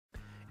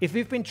If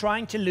you've been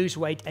trying to lose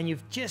weight and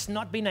you've just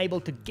not been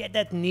able to get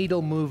that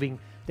needle moving,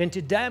 then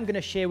today I'm going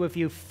to share with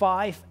you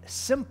 5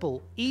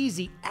 simple,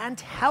 easy, and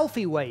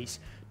healthy ways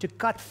to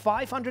cut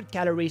 500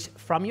 calories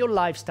from your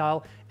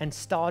lifestyle and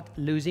start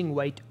losing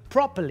weight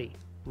properly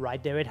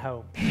right there at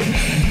home.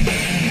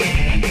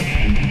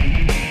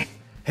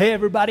 Hey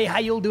everybody, how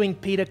you all doing?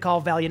 Peter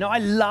Carvel. You know, I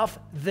love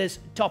this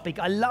topic.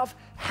 I love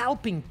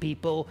helping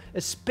people,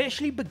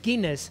 especially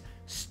beginners,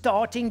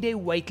 starting their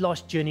weight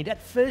loss journey.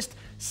 That first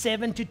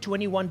 7 to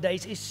 21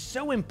 days is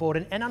so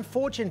important, and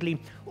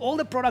unfortunately all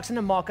the products in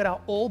the market are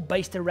all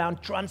based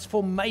around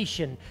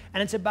transformation,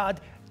 and it's about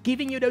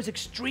giving you those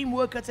extreme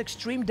workouts,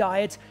 extreme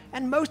diets,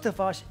 and most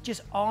of us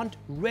just aren't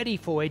ready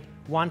for it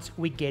once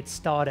we get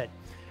started.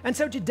 And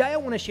so today I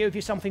want to share with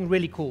you something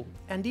really cool,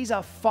 and these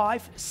are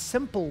 5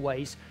 simple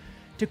ways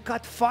to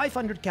cut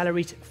 500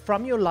 calories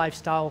from your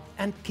lifestyle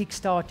and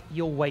kickstart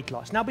your weight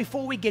loss. Now,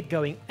 before we get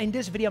going, in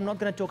this video, I'm not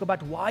going to talk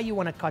about why you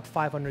want to cut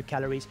 500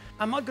 calories.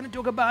 I'm not going to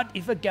talk about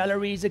if a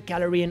calorie is a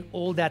calorie and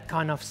all that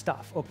kind of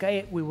stuff,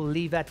 okay? We will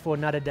leave that for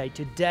another day.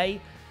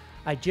 Today,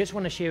 I just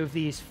want to share with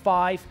these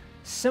 5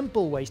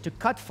 simple ways to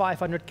cut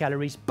 500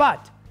 calories,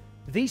 but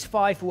these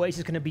 5 ways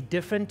is going to be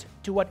different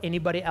to what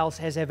anybody else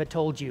has ever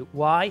told you.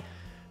 Why?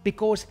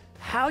 Because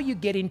how you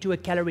get into a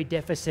calorie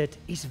deficit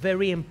is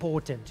very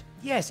important.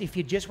 Yes, if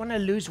you just want to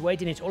lose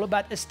weight and it's all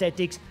about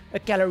aesthetics, a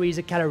calorie is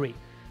a calorie.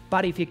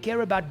 But if you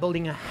care about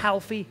building a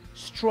healthy,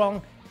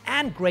 strong,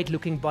 and great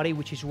looking body,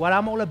 which is what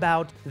I'm all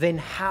about, then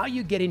how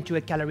you get into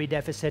a calorie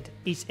deficit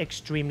is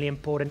extremely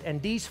important.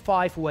 And these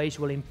 5 ways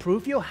will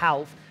improve your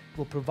health,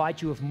 will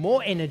provide you with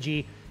more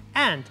energy,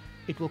 and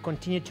it will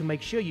continue to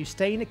make sure you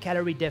stay in a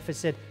calorie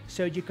deficit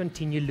so you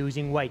continue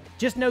losing weight.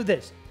 Just know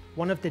this,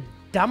 one of the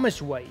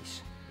dumbest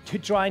ways to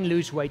try and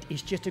lose weight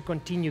is just to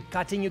continue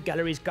cutting your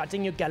calories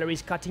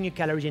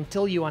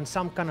until you're on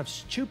some kind of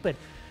stupid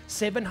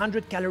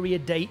 700 calorie a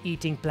day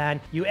eating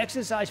plan. You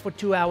exercise for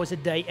 2 hours a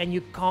day and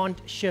you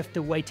can't shift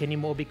the weight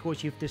anymore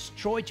because you've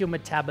destroyed your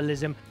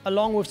metabolism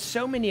along with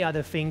so many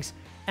other things,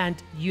 and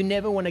you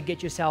never want to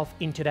get yourself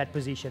into that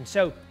position.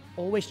 So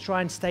always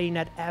try and stay in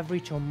that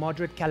average or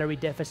moderate calorie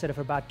deficit of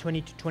about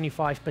 20 to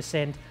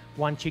 25%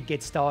 once you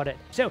get started.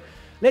 So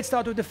let's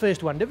start with the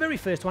first one. The very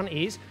first one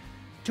is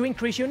to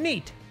increase your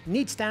NEAT.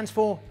 NEAT stands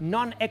for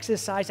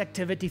non-exercise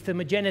activity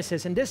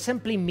thermogenesis, and this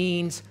simply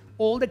means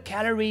all the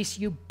calories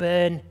you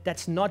burn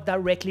that's not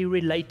directly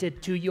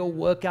related to your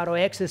workout or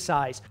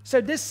exercise. So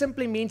this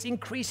simply means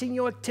increasing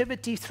your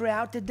activity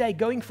throughout the day,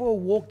 going for a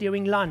walk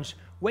during lunch,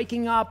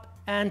 waking up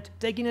and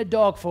taking a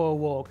dog for a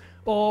walk,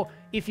 or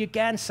if you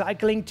can,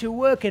 cycling to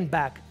work and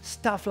back,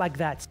 stuff like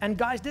that. And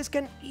guys, this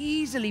can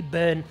easily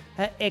burn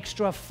an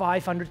extra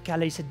 500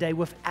 calories a day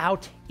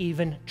without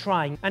even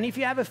trying. And if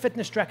you have a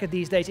fitness tracker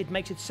these days, it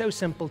makes it so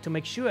simple to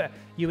make sure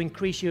you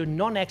increase your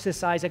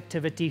non-exercise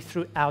activity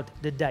throughout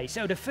the day.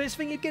 So the first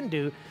thing you can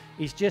do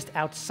is just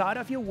outside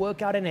of your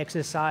workout and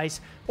exercise,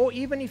 or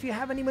even if you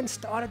haven't even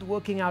started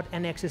working out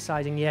and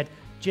exercising yet,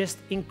 just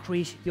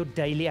increase your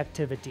daily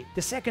activity.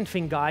 The second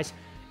thing, guys,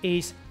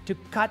 is to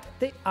cut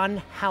the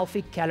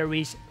unhealthy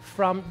calories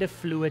from the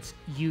fluids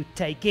you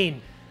take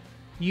in.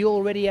 You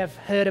already have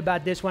heard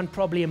about this one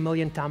probably a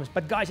million times,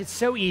 but guys, it's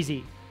so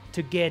easy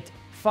to get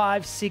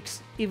 5,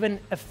 6, even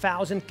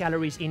 1,000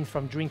 calories in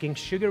from drinking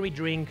sugary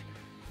drink,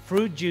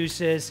 fruit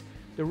juices,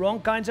 the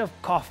wrong kinds of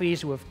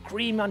coffees with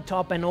cream on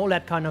top and all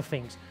that kind of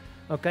things.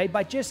 Okay,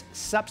 by just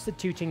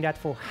substituting that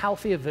for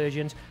healthier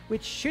versions,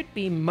 which should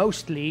be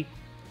mostly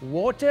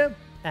water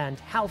and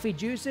healthy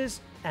juices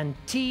and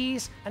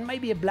teas and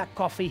maybe a black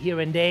coffee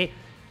here and there,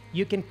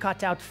 you can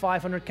cut out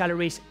 500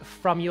 calories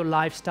from your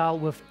lifestyle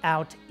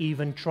without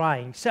even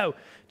trying. So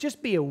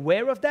just be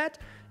aware of that,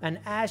 and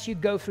as you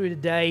go through the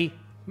day,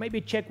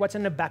 maybe check what's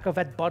in the back of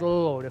that bottle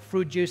or the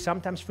fruit juice.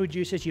 Sometimes fruit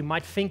juices, you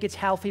might think it's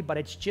healthy, but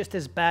it's just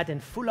as bad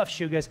and full of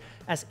sugars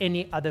as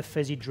any other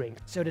fizzy drink.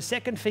 So the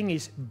second thing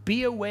is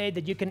be aware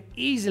that you can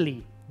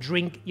easily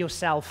drink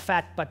yourself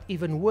fat, but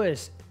even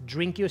worse,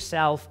 drink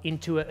yourself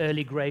into an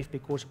early grave,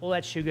 because all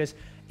that sugars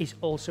is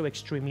also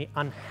extremely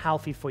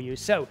unhealthy for you.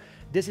 So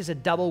this is a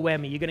double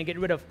whammy. You're going to get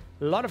rid of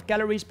a lot of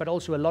calories, but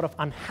also a lot of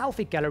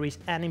unhealthy calories,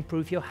 and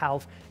improve your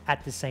health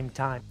at the same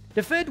time.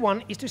 The third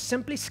one is to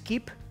simply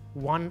skip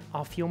one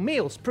of your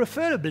meals,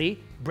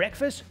 preferably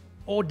breakfast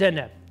or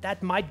dinner.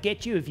 That might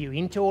get you, if you're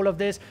into all of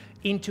this,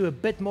 into a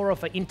bit more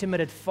of an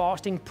intermittent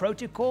fasting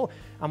protocol.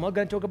 I'm not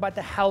going to talk about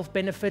the health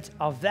benefits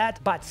of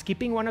that, but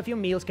skipping one of your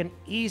meals can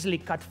easily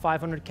cut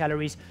 500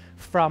 calories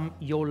from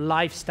your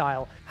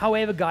lifestyle.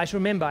 However, guys,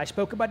 remember, I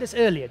spoke about this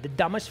earlier. The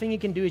dumbest thing you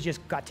can do is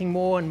just cutting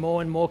more and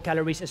more and more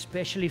calories,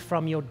 especially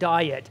from your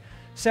diet.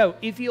 So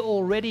if you're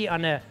already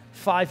on a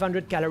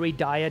 500 calorie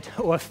diet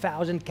or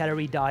 1,000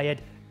 calorie diet,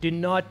 do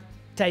not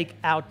take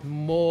out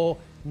more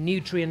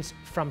nutrients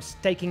from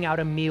taking out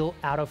a meal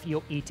out of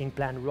your eating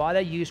plan. Rather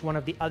use one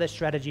of the other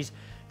strategies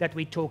that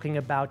we're talking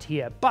about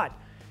here. But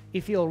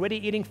if you're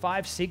already eating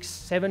 5, 6,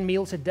 7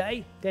 meals a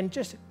day, then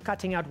just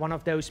cutting out one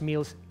of those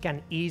meals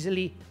can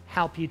easily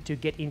help you to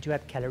get into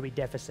that calorie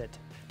deficit.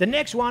 The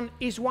next one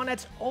is one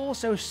that's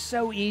also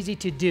so easy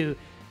to do,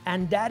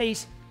 and that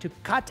is to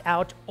cut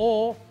out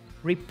or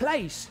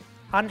replace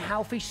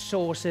unhealthy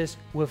sources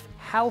with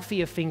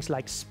healthier things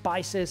like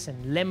spices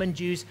and lemon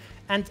juice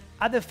and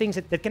other things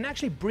that can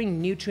actually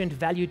bring nutrient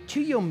value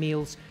to your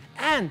meals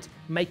and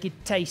make it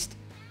taste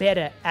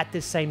better at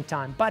the same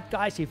time. But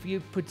guys, if you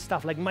put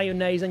stuff like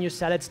mayonnaise on your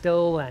salad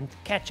still and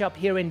ketchup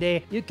here and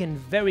there, you can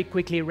very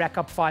quickly rack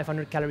up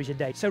 500 calories a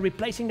day. So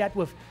replacing that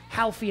with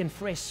healthy and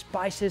fresh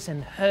spices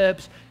and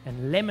herbs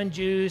and lemon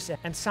juice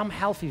and some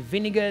healthy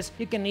vinegars,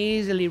 you can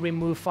easily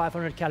remove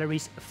 500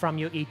 calories from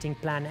your eating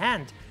plan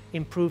and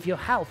improve your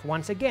health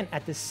once again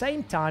at the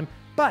same time,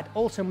 but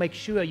also make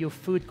sure your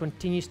food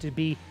continues to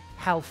be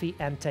healthy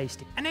and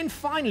tasty. And then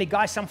finally,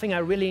 guys, something I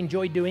really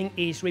enjoy doing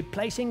is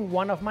replacing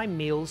one of my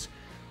meals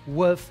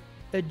with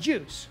a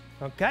juice.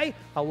 Okay,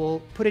 I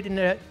will put it in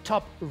the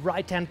top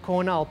right hand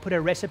corner. I'll put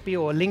a recipe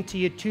or a link to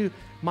you to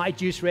my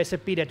juice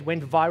recipe that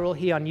went viral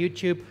here on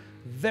YouTube.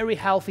 Very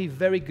healthy,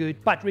 very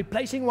good. But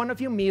replacing one of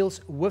your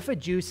meals with a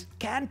juice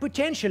can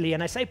potentially,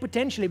 and I say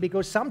potentially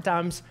because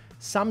sometimes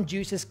some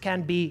juices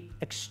can be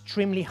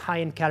extremely high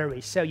in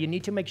calories. So you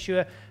need to make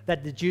sure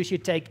that the juice you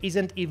take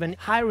isn't even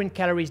higher in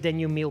calories than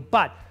your meal.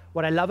 But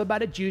what I love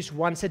about a juice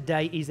once a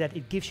day is that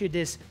it gives you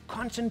this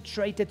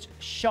concentrated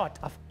shot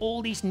of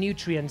all these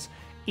nutrients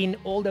in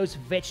all those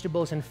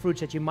vegetables and fruits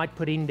that you might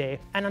put in there.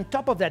 And on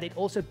top of that, it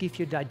also gives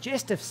your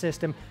digestive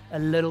system a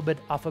little bit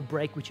of a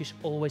break, which is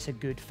always a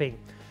good thing.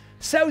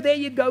 So there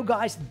you go,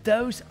 guys.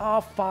 Those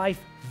are 5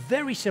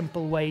 very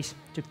simple ways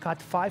to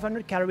cut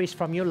 500 calories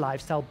from your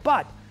lifestyle,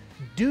 but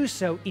do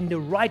so in the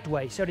right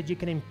way so that you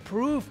can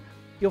improve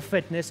your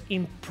fitness,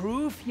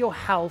 improve your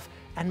health,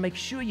 and make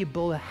sure you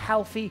build a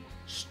healthy,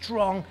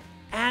 strong,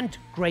 and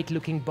great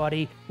looking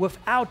body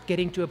without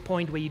getting to a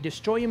point where you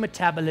destroy your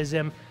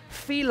metabolism,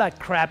 feel like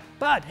crap,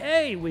 but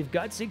hey, we've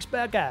got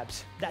six-pack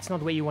abs. That's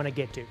not where you want to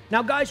get to.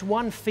 Now guys,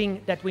 one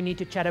thing that we need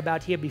to chat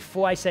about here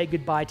before I say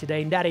goodbye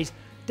today, and that is,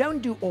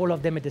 don't do all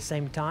of them at the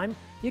same time.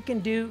 You can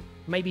do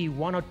maybe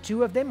 1 or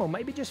 2 of them, or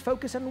maybe just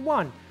focus on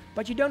one.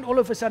 But you don't all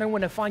of a sudden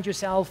want to find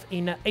yourself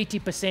in an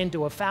 80% or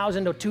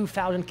 1,000 or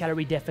 2,000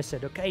 calorie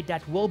deficit, okay?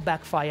 That will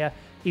backfire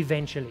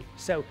eventually.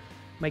 So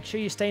make sure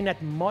you stay in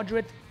that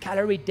moderate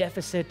calorie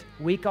deficit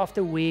week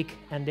after week,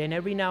 and then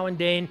every now and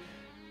then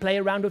play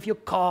around with your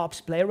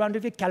carbs, play around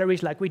with your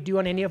calories like we do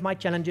on any of my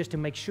challenges to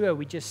make sure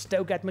we just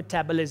stoke that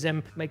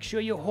metabolism, make sure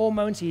your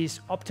hormones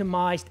is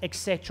optimized,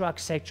 etc.,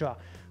 etc.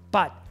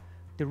 But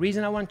the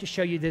reason I want to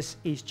show you this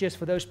is just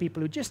for those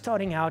people who are just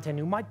starting out and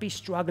who might be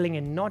struggling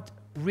and not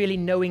really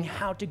knowing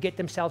how to get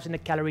themselves in a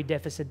calorie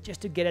deficit, just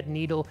to get that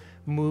needle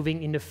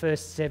moving in the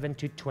first 7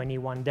 to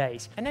 21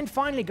 days. And then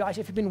finally, guys,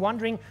 if you've been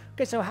wondering,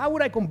 okay, so how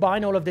would I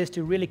combine all of this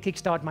to really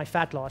kickstart my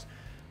fat loss?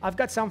 I've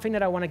got something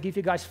that I want to give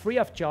you guys free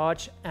of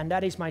charge, and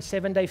that is my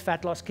 7-day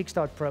fat loss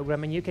kickstart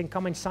program. And you can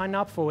come and sign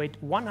up for it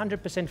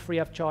 100% free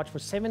of charge for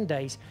 7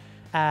 days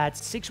at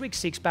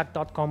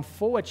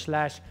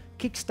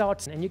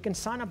 6weeksixpack.com/kickstart, and you can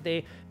sign up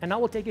there, and I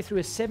will take you through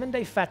a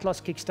 7-day fat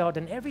loss kickstart,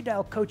 and every day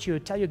I'll coach you,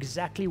 tell you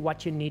exactly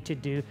what you need to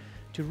do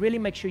to really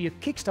make sure you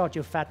kickstart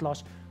your fat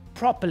loss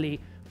properly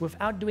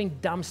without doing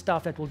dumb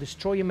stuff that will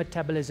destroy your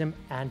metabolism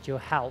and your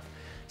health.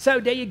 So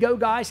there you go,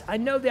 guys. I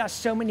know there are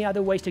so many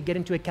other ways to get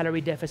into a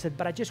calorie deficit,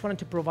 but I just wanted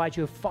to provide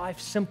you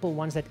 5 simple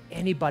ones that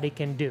anybody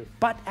can do.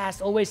 But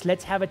as always,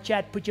 let's have a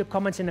chat. Put your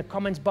comments in the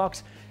comments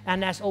box.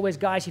 And as always,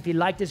 guys, if you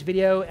like this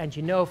video and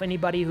you know of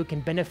anybody who can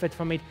benefit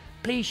from it,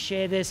 please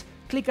share this,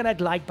 click on that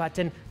like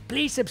button,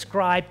 please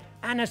subscribe.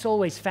 And as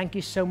always, thank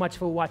you so much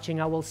for watching.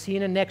 I will see you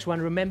in the next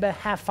one. Remember,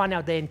 have fun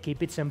out there and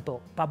keep it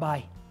simple.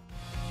 Bye-bye.